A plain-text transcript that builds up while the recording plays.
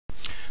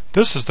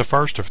This is the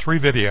first of 3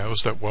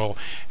 videos that will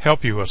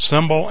help you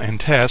assemble and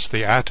test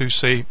the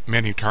I2C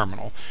mini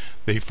terminal.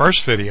 The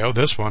first video,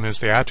 this one, is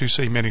the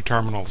I2C mini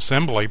terminal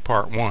assembly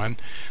part 1.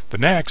 The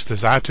next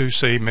is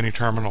I2C mini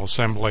terminal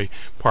assembly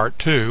part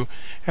 2,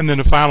 and then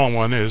the final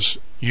one is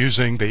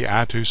using the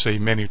I2C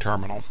mini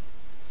terminal.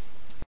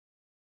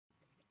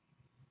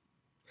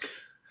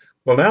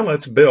 Well, now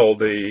let's build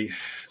the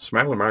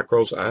Smiley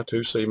Micro's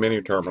I2C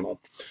mini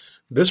terminal.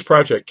 This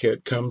project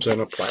kit comes in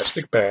a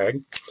plastic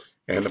bag,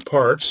 and the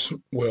parts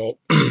will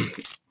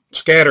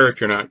scatter if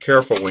you're not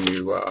careful when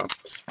you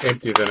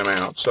empty them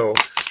out. So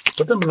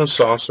put them in a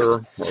saucer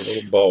or a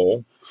little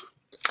bowl,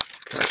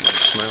 like my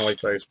smiley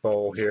face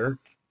bowl here.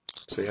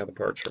 See how the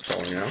parts are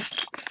falling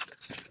out.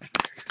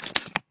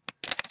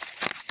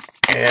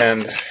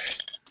 And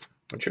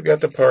once you've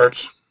got the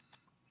parts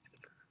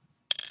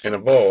in a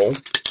bowl,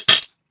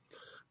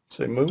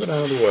 so move it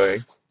out of the way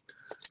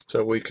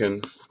so we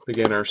can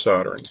begin our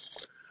soldering.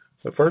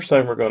 The first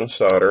thing we're going to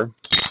solder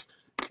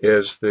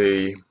is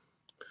the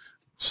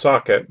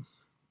socket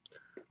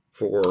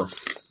for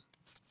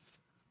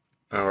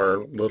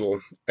our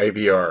little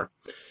AVR.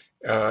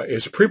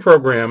 It's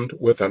pre-programmed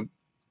with an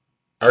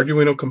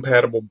Arduino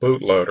compatible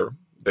bootloader,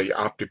 the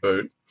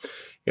OptiBoot,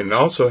 and it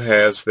also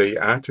has the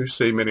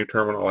I2C mini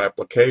terminal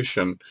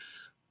application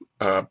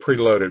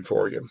preloaded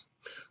for you.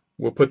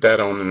 We'll put that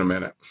on in a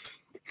minute.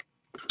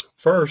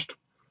 First,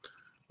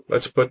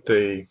 let's put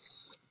the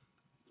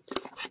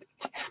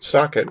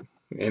socket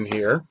in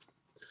here,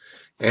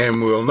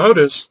 and we'll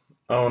notice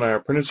on our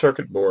printed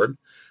circuit board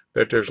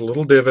that there's a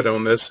little divot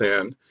on this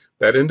end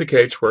that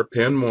indicates where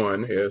pin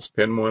 1 is.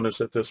 Pin 1 is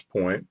at this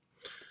point.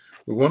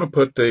 We want to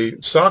put the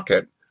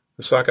socket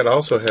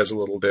also has a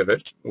little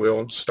divot.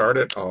 We'll start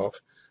it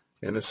off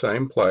in the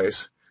same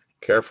place.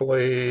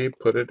 Carefully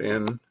put it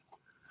in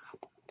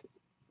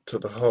to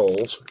the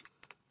holes,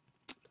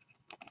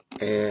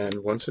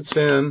 and once it's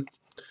in,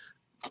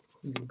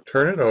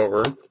 turn it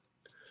over,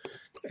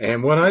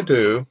 and what I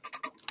do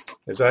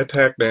is I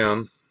tack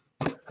down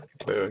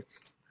the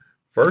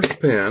first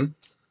pin,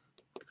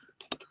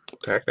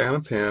 tack down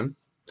a pin.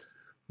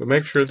 We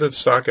make sure that the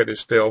socket is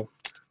still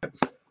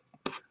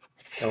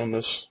on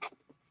this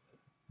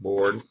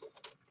board,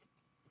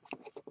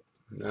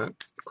 not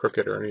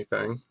crooked or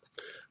anything.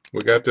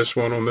 We got this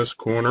one on this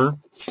corner.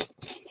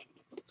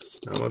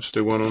 Now let's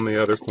do one on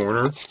the other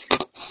corner.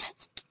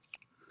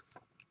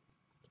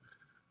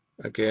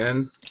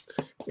 Again,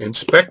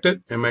 inspect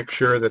it and make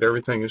sure that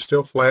everything is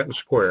still flat and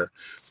square.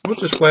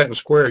 Once it's flat and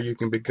square, you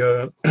can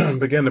begin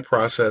the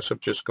process of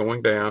just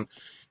going down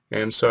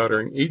and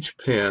soldering each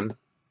pin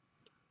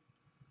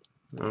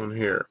on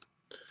here.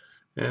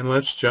 And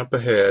let's jump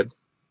ahead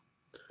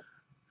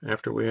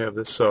after we have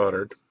this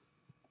soldered.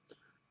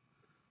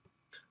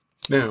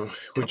 Now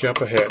we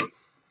jump ahead.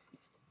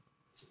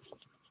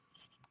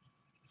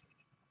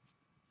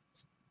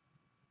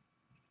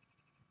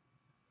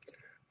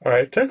 All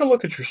right, take a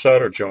look at your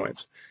solder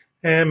joints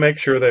and make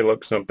sure they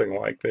look something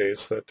like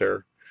these, that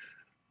they're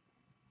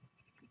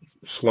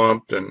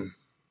slumped and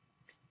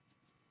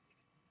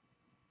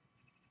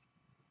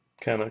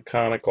kind of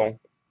conical.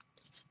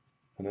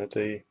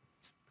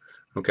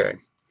 Okay,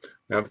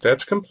 now that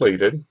that's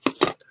completed,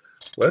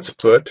 let's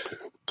put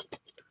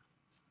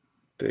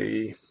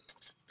the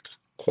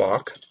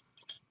clock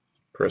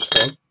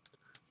crystal.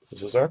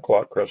 This is our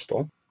clock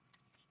crystal.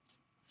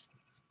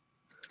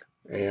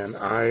 And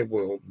I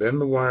will bend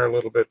the wire a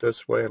little bit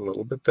this way, a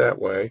little bit that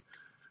way,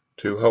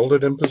 to hold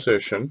it in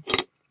position.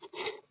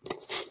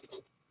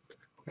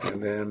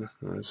 And then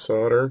I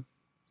solder.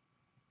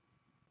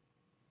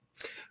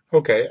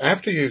 Okay,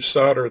 after you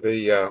solder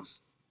the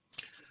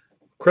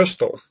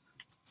crystal,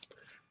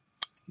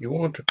 you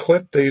want to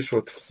clip these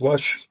with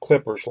flush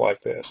clippers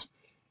like this.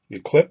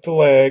 You clip the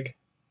leg,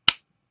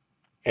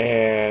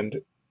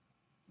 and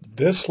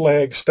this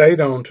leg stayed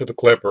on to the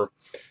clipper.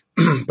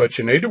 But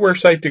you need to wear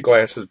safety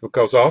glasses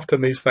because often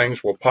these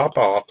things will pop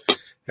off,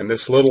 and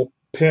this little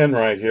pin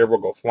right here will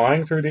go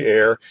flying through the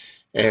air,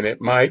 and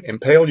it might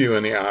impale you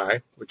in the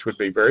eye, which would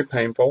be very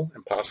painful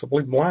and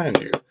possibly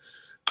blind you.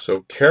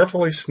 So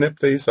carefully snip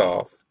these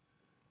off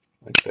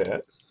like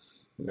that.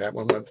 That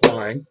one went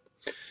flying.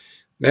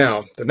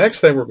 Now, the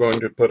next thing we're going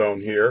to put on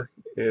here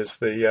is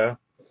the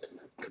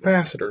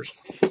capacitors.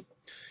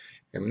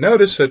 And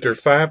notice that there are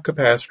 5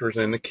 capacitors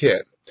in the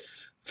kit.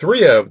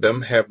 3 of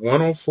them have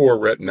 104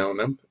 written on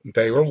them.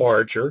 They are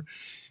larger,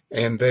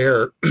 and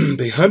they're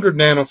the 100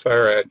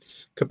 nanofarad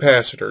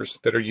capacitors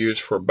that are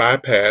used for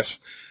bypass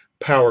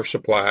power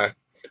supply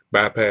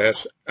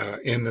bypass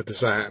in the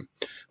design.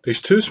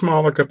 These 2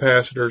 smaller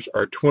capacitors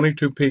are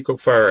 22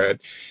 picofarad,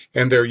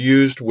 and they're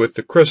used with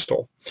the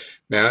crystal.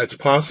 Now, it's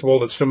possible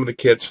that some of the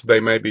kits, they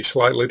may be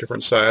slightly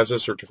different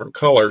sizes or different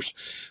colors,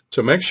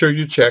 so make sure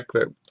you check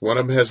that one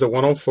of them has the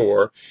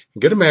 104,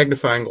 and get a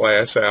magnifying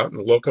glass out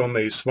and look on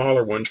these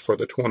smaller ones for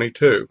the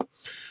 22.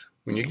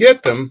 When you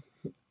get them,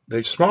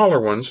 the smaller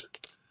ones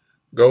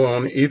go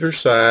on either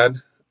side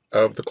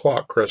of the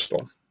clock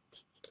crystal.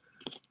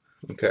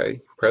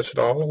 Okay, press it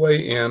all the way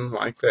in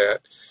like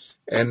that,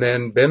 and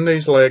then bend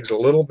these legs a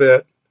little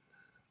bit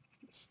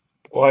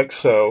like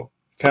so,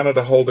 kind of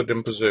to hold it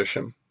in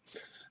position.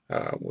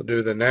 We'll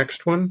do the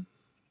next one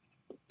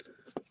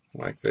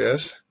like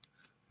this.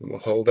 And we'll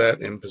hold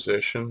that in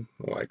position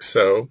like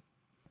so.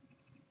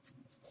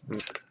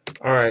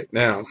 All right,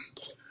 now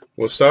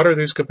we'll solder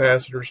these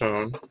capacitors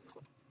on,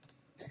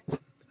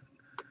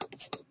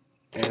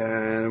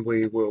 and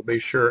we will be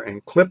sure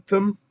and clip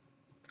them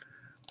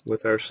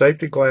with our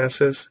safety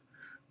glasses,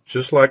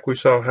 just like we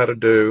saw how to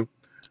do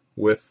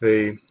with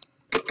the,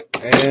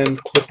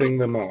 and clipping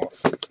them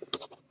off.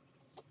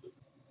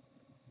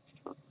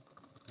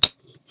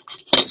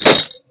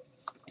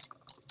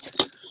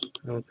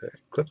 Okay,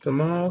 clip them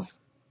off,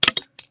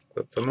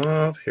 clip them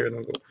off. Here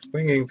they'll go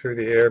swinging through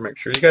the air. Make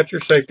sure you got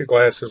your safety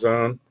glasses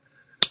on.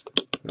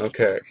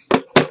 Okay,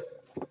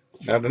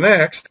 now the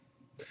next.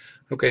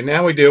 Okay,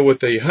 now we deal with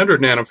the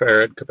 100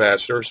 nanofarad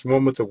capacitors,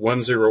 one with the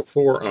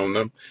 104 on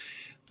them.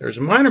 There's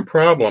a minor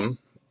problem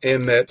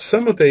in that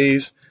some of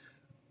these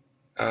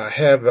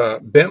have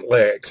bent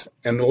legs,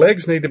 and the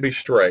legs need to be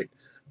straight.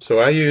 So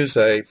I use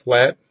a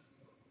flat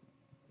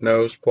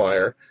nose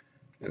plier,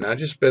 and I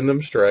just bend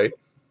them straight.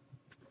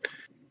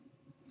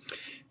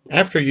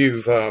 After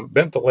you've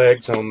bent the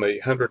legs on the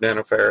 100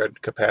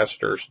 nanofarad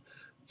capacitors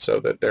so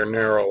that they're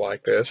narrow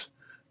like this,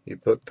 you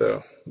put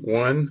the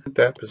one at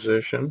that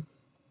position,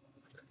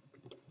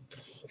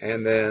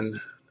 and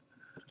then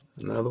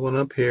another one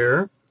up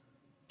here,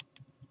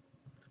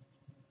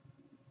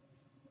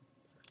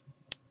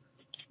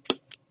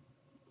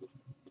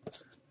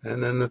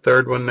 and then the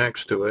third one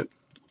next to it.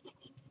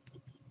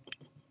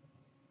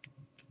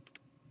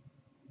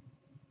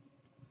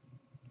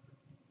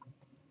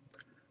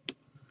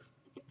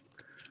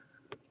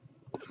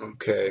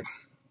 Okay,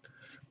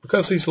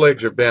 because these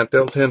legs are bent,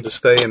 they'll tend to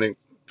stay in a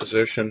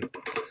position.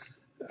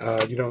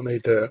 You don't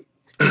need to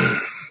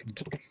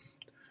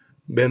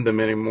bend them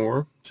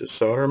anymore. Just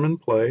solder them in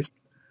place,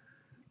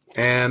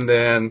 and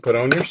then put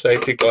on your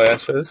safety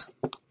glasses.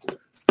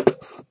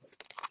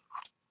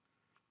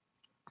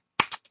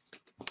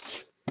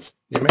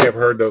 You may have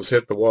heard those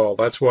hit the wall.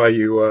 That's why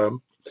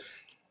you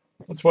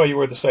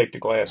wear the safety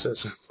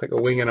glasses. They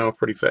go winging off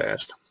pretty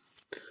fast.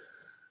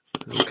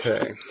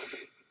 Okay.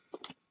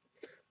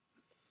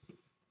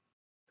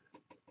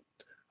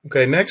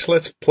 Okay, next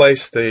let's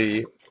place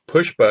the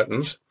push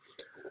buttons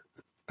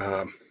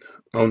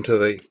onto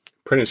the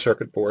printed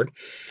circuit board.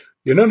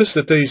 You notice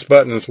that these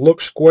buttons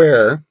look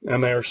square,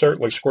 and they are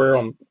certainly square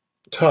on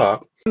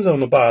top. The buttons on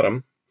the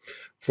bottom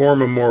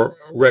form a more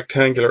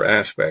rectangular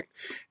aspect.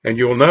 And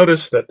you'll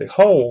notice that the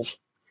holes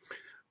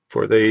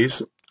for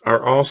these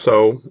are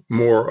also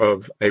more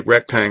of a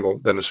rectangle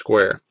than a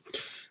square.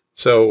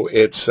 So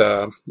it's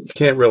you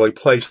can't really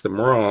place them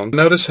wrong.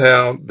 Notice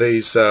how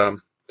these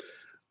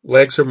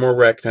legs are more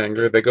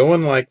rectangular. They go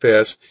in like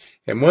this,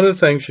 and one of the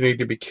things you need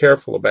to be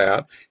careful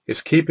about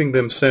is keeping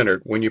them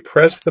centered. When you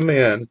press them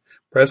in,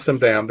 press them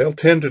down, they'll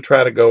tend to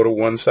try to go to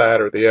one side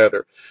or the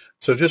other.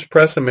 So just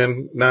press them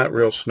in, not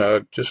real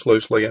snug, just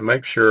loosely, and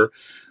make sure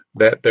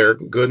that they're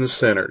good and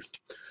centered.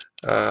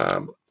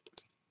 Okay,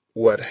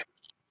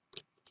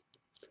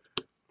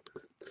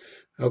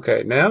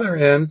 now they're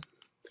in.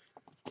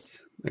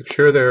 Make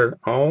sure they're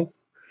all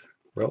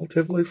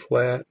relatively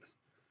flat,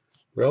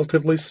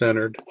 relatively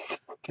centered,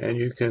 and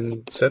you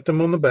can set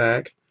them on the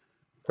back,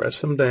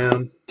 press them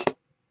down.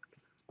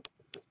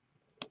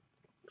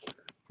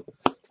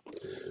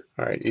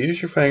 All right,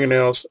 use your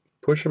fingernails,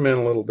 push them in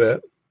a little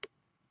bit,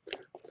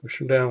 push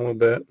them down a little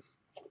bit,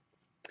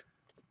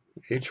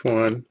 each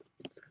one.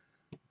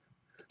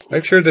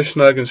 Make sure they're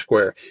snug and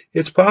square.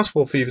 It's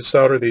possible for you to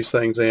solder these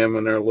things in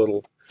when they're a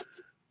little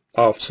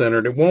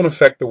off-centered. It won't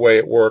affect the way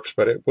it works,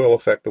 but it will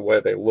affect the way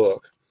they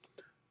look.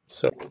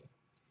 So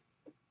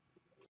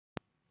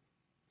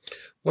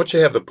once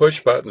you have the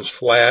push buttons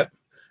flat,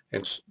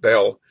 and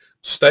they'll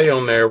stay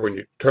on there when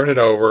you turn it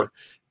over,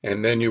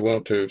 and then you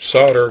want to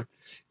solder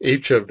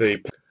each of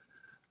the.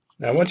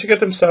 Now once you get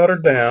them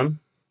soldered down,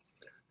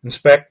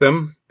 inspect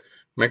them.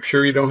 Make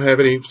sure you don't have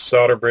any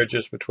solder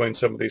bridges between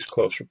some of these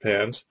closer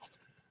pins,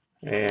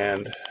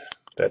 and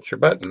that's your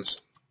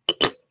buttons.